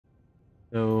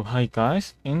So hi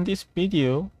guys, in this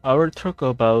video I will talk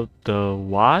about the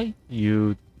why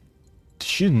you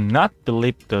should not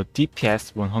believe the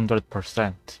DPS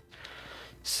 100%.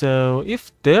 So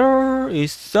if there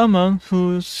is someone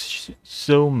who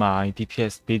saw my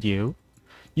DPS video,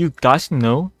 you guys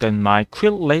know that my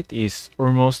kill rate is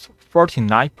almost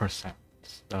 49%.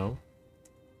 So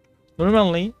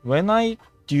normally when I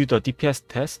do the DPS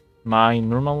test, my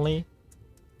normally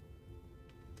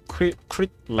crit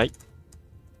rate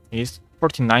is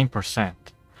 49%.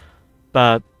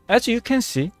 But as you can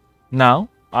see, now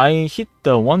I hit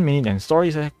the 1 minute and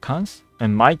 30 seconds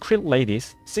and my crit rate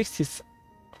is 56%.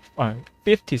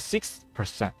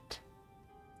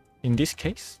 In this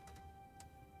case,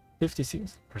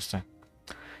 56%.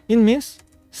 It means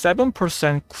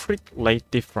 7% crit rate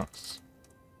difference.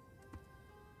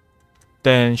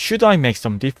 Then should I make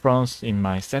some difference in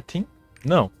my setting?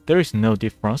 No, there is no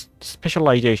difference.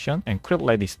 Specialization and crit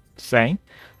rate is same,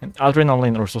 and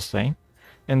adrenaline also same,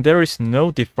 and there is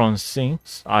no difference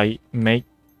since I make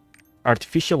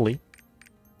artificially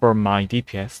for my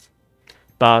DPS.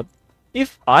 But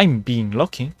if I'm being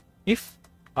lucky, if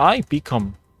I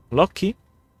become lucky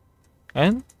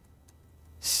and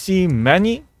see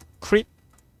many crit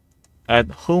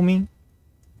at homing,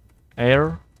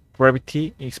 air,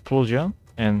 gravity, explosion,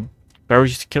 and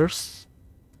various skills,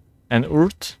 and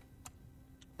ult,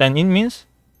 then it means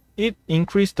it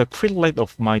increased the crit rate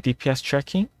of my DPS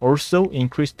checking, also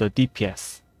increased the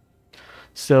DPS.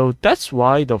 So that's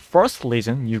why the first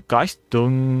reason you guys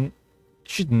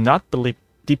should not believe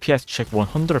DPS check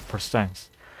 100%.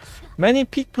 Many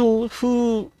people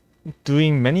who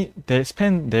they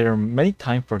spend their many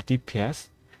time for DPS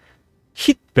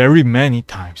hit very many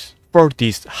times for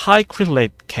this high crit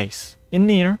rate case. In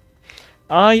here,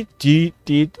 I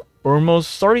did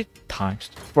almost 30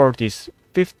 times for this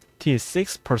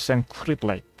 56% crit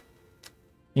rate.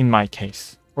 In my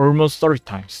case, almost 30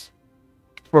 times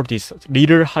for this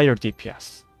little higher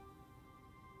DPS.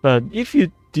 But if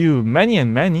you do many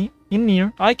and many, in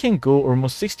here I can go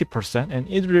almost 60% and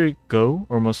it will go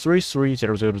almost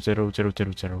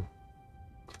 33,000,000.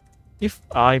 If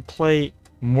I play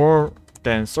more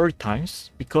than 30 times,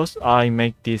 because I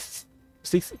make this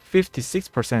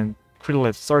 56% crit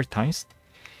rate 30 times,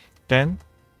 then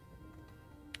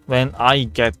when I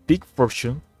get big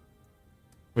fortune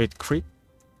with crit,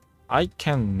 I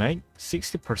can make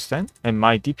 60% and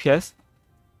my DPS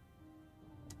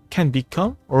can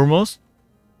become almost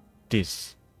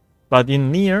this. But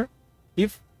in near,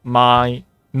 if my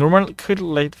normal crit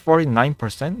rate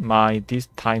 49%, my this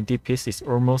time DPS is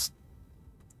almost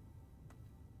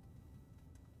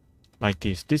like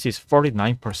this. This is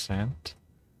 49%.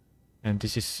 And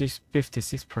this is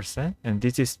 56%, and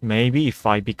this is maybe if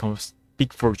I become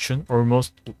big fortune,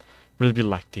 almost will be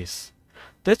like this.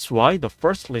 That's why the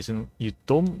first reason you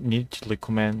don't need to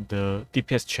recommend the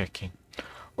DPS checking.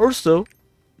 Also,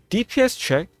 DPS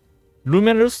check,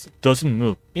 Luminous doesn't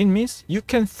move. It means you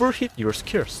can full hit your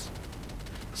skills.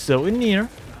 So in here,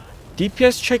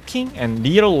 DPS checking and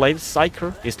real life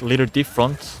cycle is little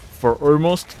different for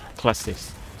almost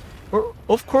classes.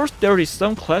 Of course, there is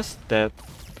some class that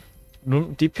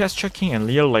DPS checking and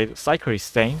real life cycle is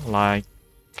same, like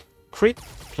crit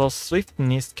plus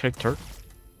swiftness character.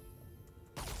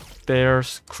 Their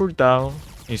cooldown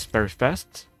is very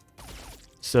fast,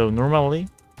 so normally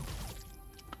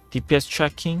DPS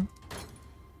checking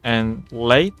and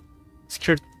late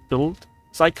skill build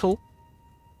cycle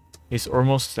is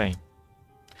almost same.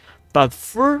 But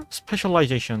for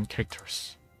specialization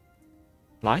characters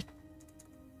like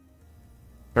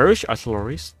various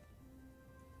artilleries,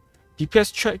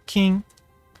 DPS checking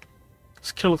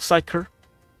skill cycle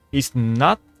is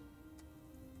not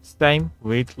same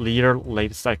with real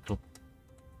late cycle.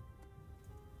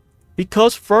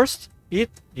 Because first, it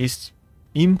is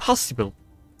impossible,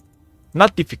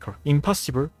 not difficult,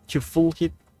 impossible to full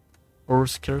hit all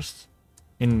skills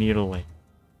in real late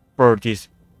for this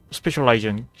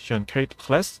specialization character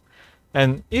class.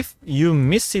 And if you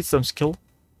miss it some skill,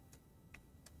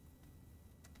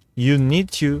 you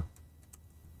need to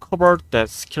cover that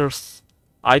skill's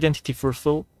identity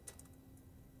fulfill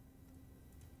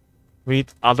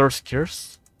with other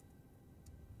skills.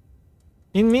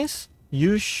 It means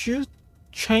you should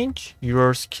change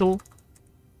your skill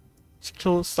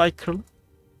cycle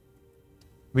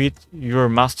with your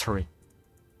mastery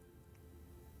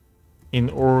in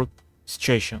all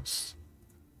situations.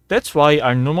 That's why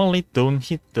I normally don't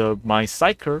hit my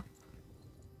cycle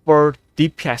for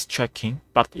DPS checking,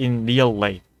 but in real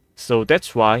late. So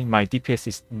that's why my DPS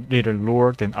is little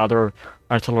lower than other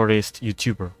artillerist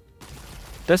YouTuber.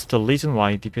 That's the reason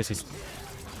why DPS is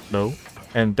low.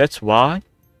 And that's why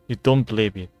you don't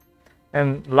believe it.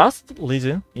 And last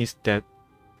reason is that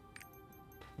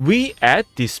we add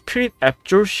the spirit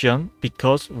absorption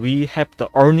because we have the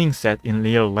earning set in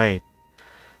real rate.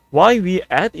 Why we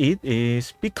add it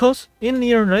is because in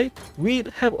real rate we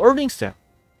have earning set.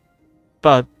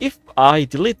 But if I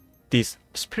delete this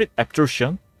spirit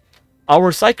absorption,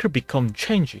 our cycle becomes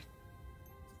changing.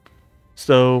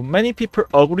 So many people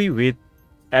agree with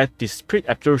add this spirit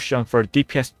absorption for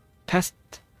DPS test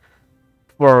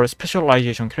for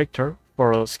specialization character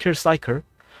for a skill cycle.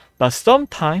 But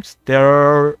sometimes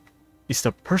there is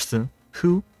a person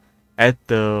who add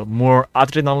the more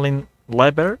adrenaline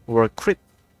level or crit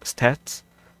stats,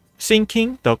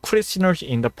 thinking the crit synergy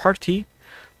in the party,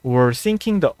 or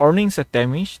thinking the earning set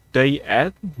damage, they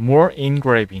add more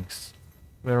engravings.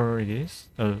 Where it is?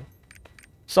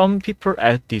 Some people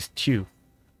add this too.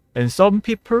 And some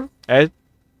people add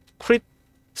crit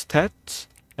stats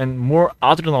and more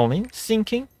adrenaline,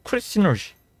 thinking crit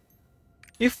synergy.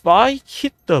 If I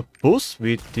hit the boss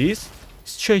with this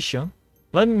situation,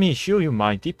 let me show you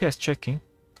my DPS checking.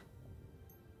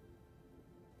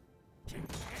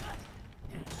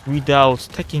 Without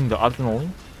stacking the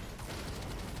adrenaline.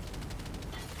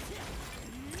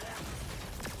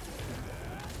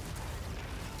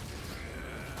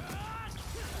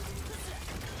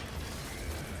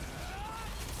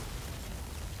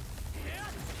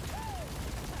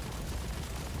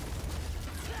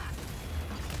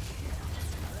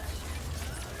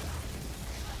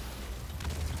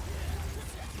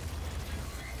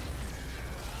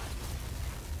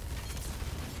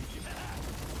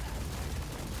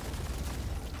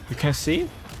 You can see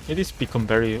it is become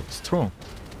very strong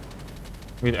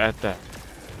with add that.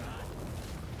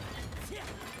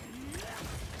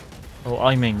 Oh,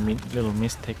 I made little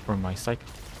mistake for my cycle.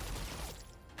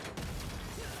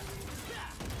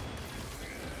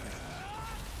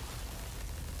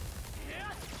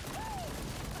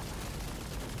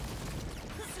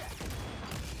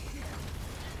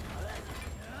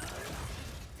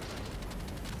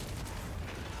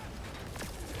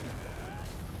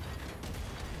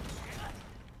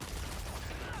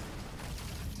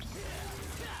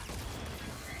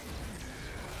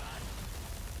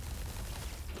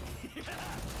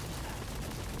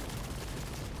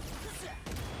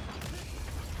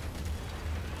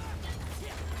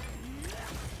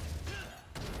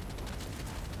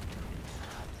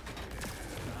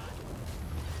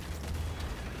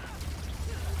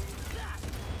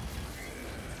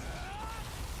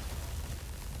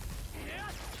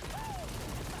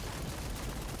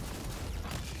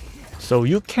 So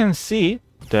you can see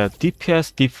the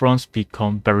DPS difference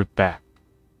become very bad.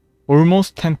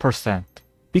 Almost 10%.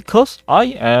 Because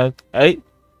I add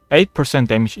 8%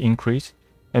 damage increase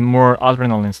and more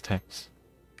adrenaline stacks.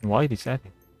 Why this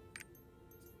added?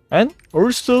 And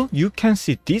also you can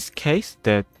see this case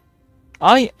that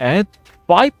I add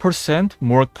 5%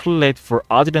 more crit rate for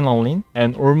adrenaline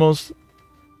and almost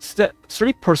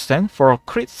 3% for a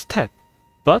crit stat.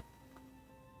 But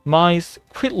my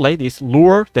crit rate is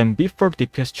lower than before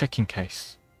DPS checking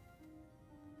case.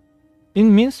 It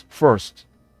means first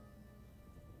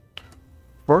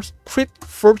crit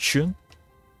fortune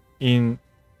in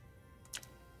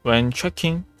when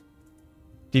checking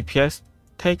DPS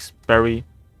takes very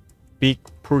big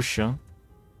portion,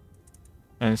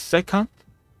 and second,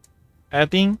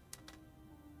 adding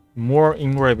more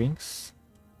engravings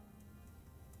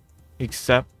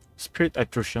except spirit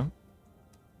attrition.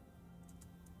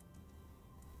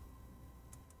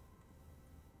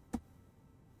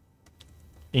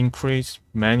 Increase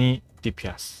many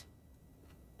DPS.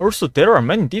 Also, there are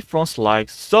many differences, like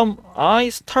some I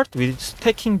start with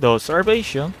stacking the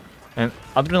salvation and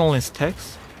adrenaline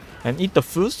stacks and eat the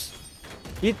foods.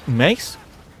 It makes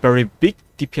very big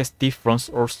DPS difference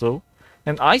also.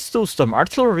 And I saw some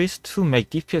artillerists who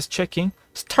make DPS checking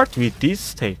start with this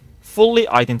state, fully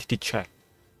identity check.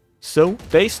 So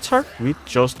they start with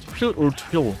just heal ult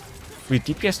heal with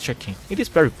DPS checking. It is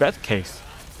very bad case.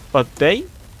 But they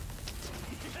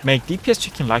make DPS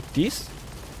checking like this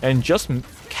and just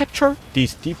capture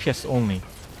this DPS only.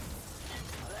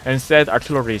 And said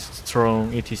artillery is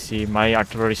strong, etc. My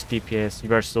artillery's DPS,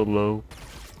 you are so low.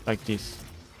 Like this.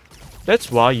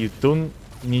 That's why you don't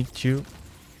need to.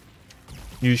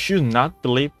 You should not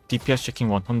believe DPS checking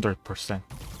 100%.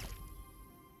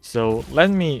 So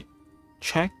let me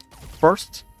check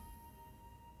first.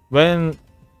 When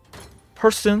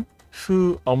person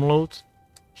who uploads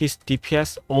his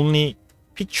DPS only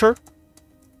picture,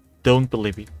 don't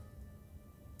believe it.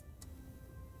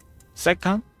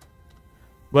 Second,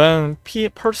 when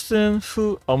person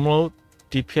who upload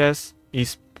DPS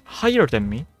is higher than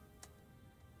me,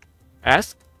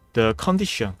 ask the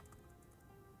condition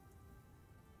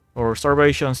or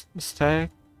starvation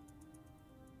stack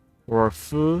or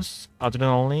foods,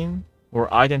 adrenaline, or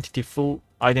full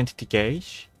identity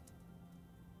gauge.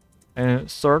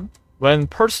 And third, when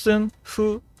person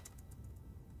who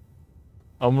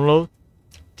upload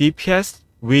DPS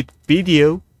with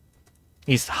video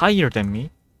is higher than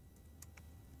me,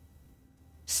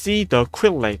 see the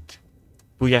kill rate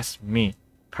vs me,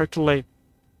 calculate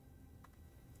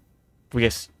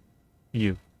vs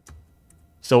you.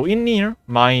 So in here,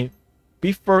 my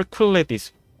before kill rate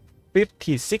is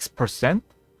 56%,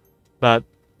 but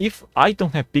if I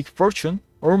don't have big fortune,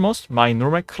 almost my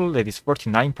normal kill rate is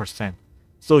 49%.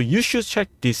 So you should check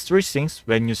these three things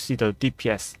when you see the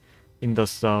DPS in the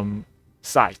some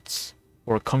sites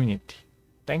or community.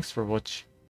 Thanks for watching.